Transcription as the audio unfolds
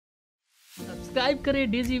Subscribe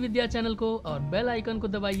करें DG विद्या channel को और बेल आइकन को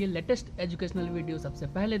दबाइए लेटेस्ट एजुकेशनल वीडियो सबसे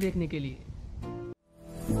पहले देखने के लिए।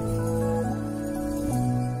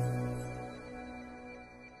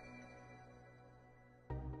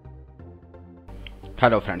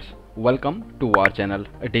 Hello friends, welcome to our channel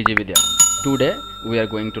DG Vidya. Today we are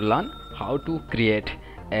going to learn how to create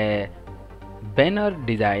a banner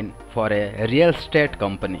design for a real estate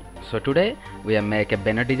company. So today we are make a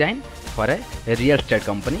banner design for a real estate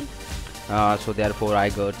company. So therefore I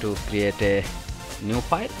go to create a new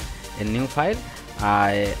file. In new file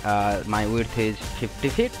my width is 50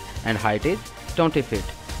 feet and height is 20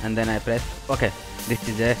 feet, and then I press OK. This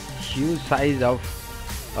is a huge size of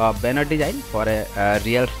banner design for a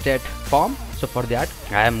real estate form. So for that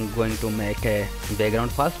I am going to make a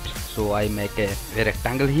background first. So I make a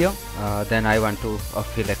rectangle here, then I want to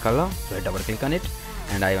fill a color, so I double click on it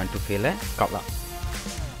and I want to fill a color,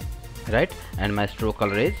 right, and my stroke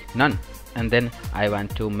color is none. And then I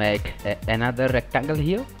want to make another rectangle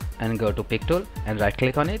here and go to pick tool and right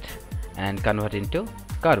click on it and convert into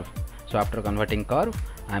curve. So after converting curve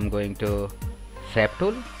I am going to shape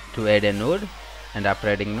tool to add a node, and after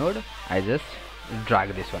adding node I just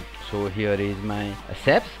drag this one. So here is my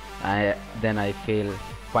shapes. Then I fill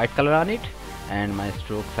white color on it and my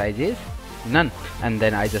stroke size is none, and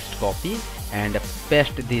then I just copy and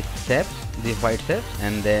paste these shapes, the white shapes,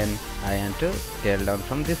 and then I want to scale down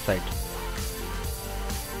from this side.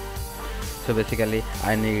 So basically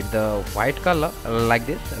I need the white color like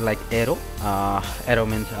this, like arrow. Arrow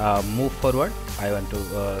means move forward. I want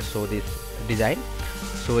to show this design.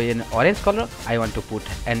 So in orange color I want to put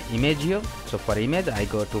an image here. So for image I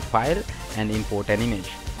go to file and import an image.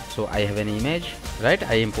 So I have an image, right?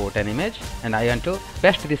 I import an image and I want to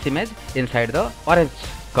paste this image inside the orange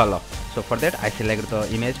color. So for that I select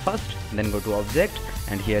the image first, then go to object,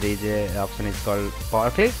 and here is a option is called power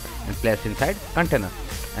clip, and place inside container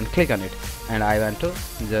and click on it. And I want to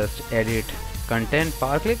just edit content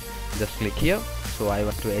power clip, just click here. So I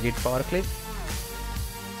want to edit power clip.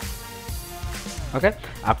 Okay,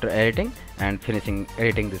 after editing and finishing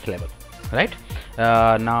editing this level, right?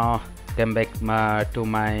 Now come back to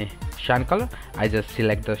my shine color. I just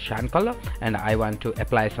select the shine color and I want to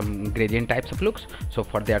apply some gradient types of looks. So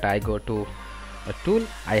for that I go to a tool.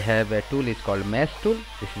 I have a tool is called mesh tool.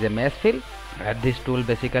 This is a mesh fill. This tool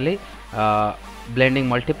basically blending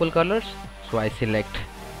multiple colors. So I select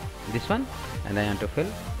this one and I want to fill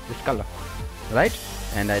this color, right,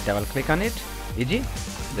 and I double click on it, easy.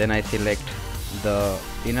 Then I select the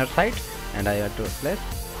inner side and I want to place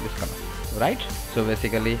this color, right. So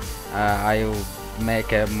basically I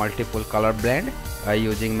make a multiple color blend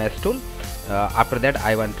using mesh tool. After that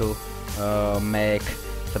I want to make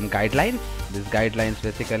some guidelines. These guidelines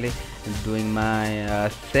basically doing my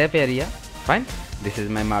shape area, fine. This is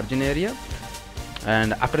my margin area,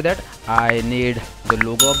 and after that I need the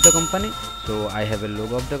logo of the company. So I have a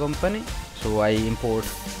logo of the company, so I import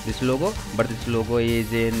this logo, but this logo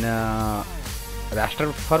is in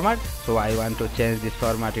raster format. So I want to change this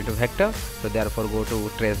format into vector. So therefore go to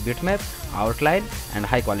trace bitmap, outline and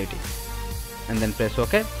high quality, and then press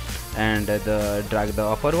OK, and drag the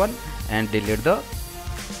upper one and delete the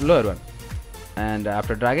lower one. And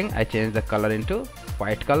after dragging I change the color into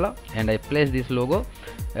white color and I place this logo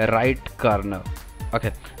right corner.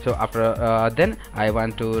 Okay, so after then I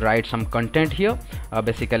want to write some content here.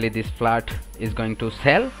 Basically this flat is going to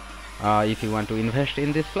sell if you want to invest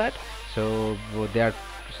in this flat. So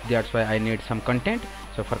that's why I need some content.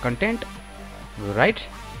 So for content, right,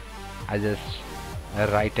 I just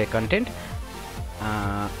write a content.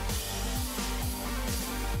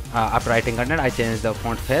 After writing content I change the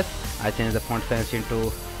font face. I change the font face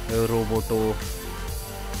into Roboto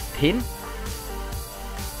thin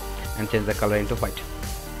and change the color into white.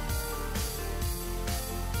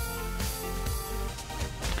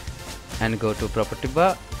 And go to property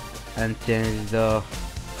bar and change the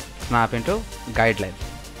snap into guidelines.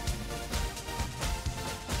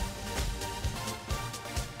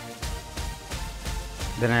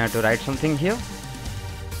 Then I have to write something here.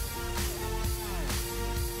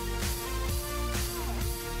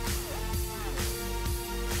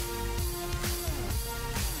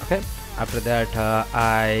 Okay, after that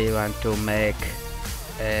I want to make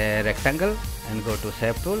a rectangle and go to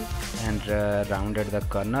shape tool and rounded the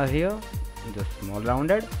corner here, just small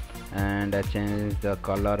rounded, and I change the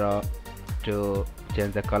color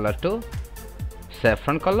to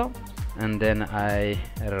saffron color, and then I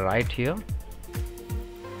write here,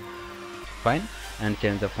 fine, and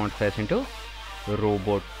change the font size into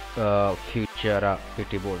robot future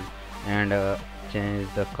pretty bold, and change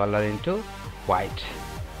the color into white,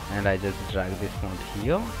 and I just drag this font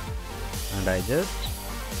here and I just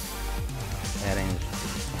arrange.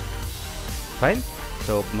 Fine.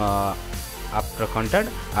 So after content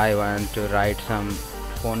I want to write some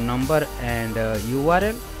phone number and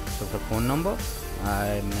URL. So for phone number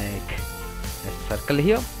I make a circle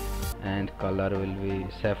here and color will be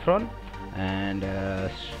saffron and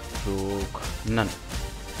stroke none,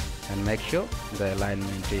 and make sure the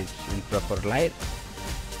alignment is in proper line,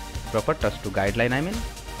 proper touch to guideline I mean.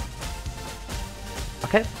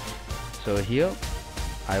 Okay, so here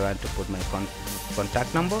I want to put my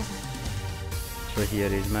contact number. So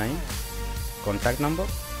here is my contact number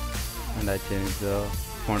and I change the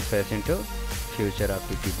font size into future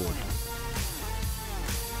RPT bold.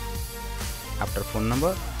 After phone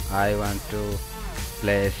number I want to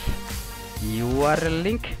place URL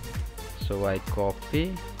link, so I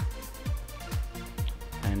copy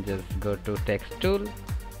and just go to text tool.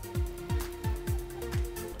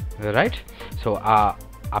 Right, so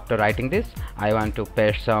after writing this I want to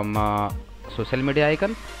paste some social media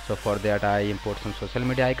icon. So for that I import some social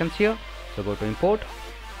media icons here. So go to import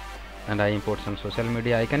and I import some social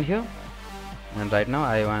media icon here, and right now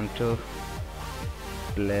I want to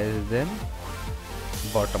place them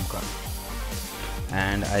bottom corner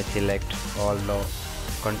and I select all the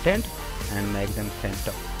content and make them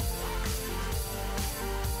center.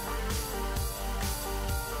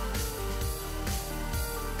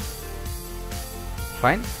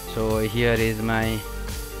 Fine, so here is my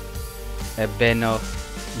banner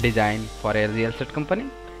design for a real estate company.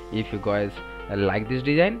 If you guys like this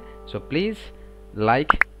design, so please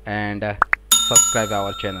like and subscribe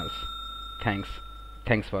our channels.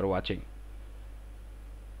 Thanks for watching.